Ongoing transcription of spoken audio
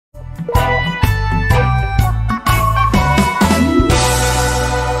Hello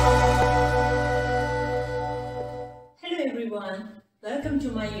everyone, welcome to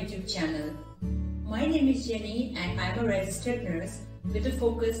my YouTube channel. My name is Jenny and I'm a registered nurse with a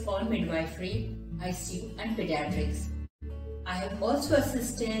focus on midwifery, ICU and pediatrics. I have also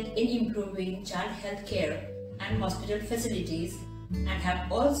assisted in improving child health care and hospital facilities and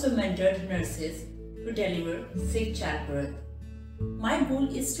have also mentored nurses to deliver safe childbirth. My goal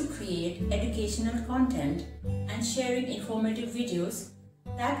is to create educational content and sharing informative videos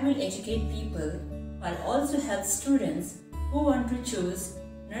that will educate people while also help students who want to choose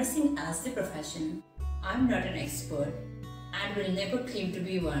nursing as the profession. I'm not an expert and will never claim to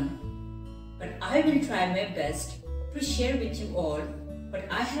be one, but I will try my best to share with you all what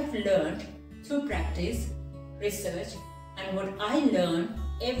I have learned through practice, research, and what I learn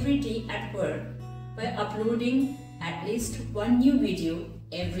every day at work by uploading at least one new video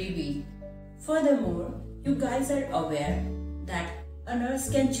every week. Furthermore, you guys are aware that a nurse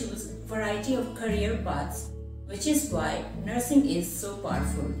can choose a variety of career paths, which is why nursing is so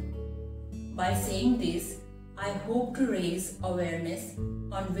powerful. By saying this, I hope to raise awareness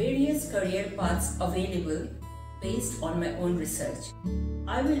on various career paths available based on my own research.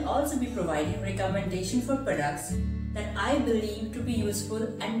 I will also be providing recommendations for products that I believe to be useful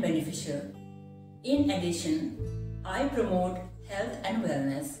and beneficial. In addition, I promote health and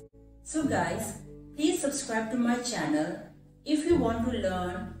wellness. So guys, please subscribe to my channel if you want to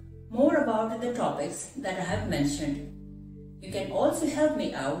learn more about the topics that I have mentioned. You can also help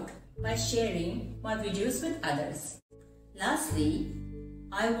me out by sharing my videos with others. Lastly,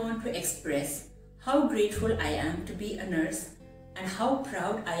 I want to express how grateful I am to be a nurse and how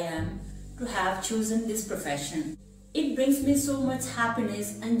proud I am to have chosen this profession. It brings me so much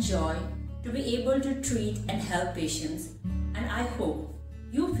happiness and joy to be able to treat and help patients, and I hope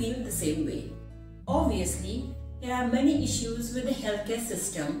you feel the same way. Obviously, there are many issues with the healthcare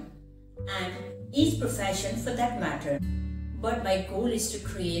system and each profession for that matter, but my goal is to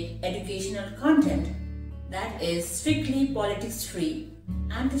create educational content that is strictly politics free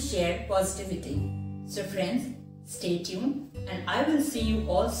and to share positivity. So friends, stay tuned and I will see you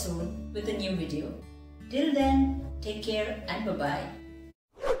all soon with a new video. Till then, take care and bye-bye.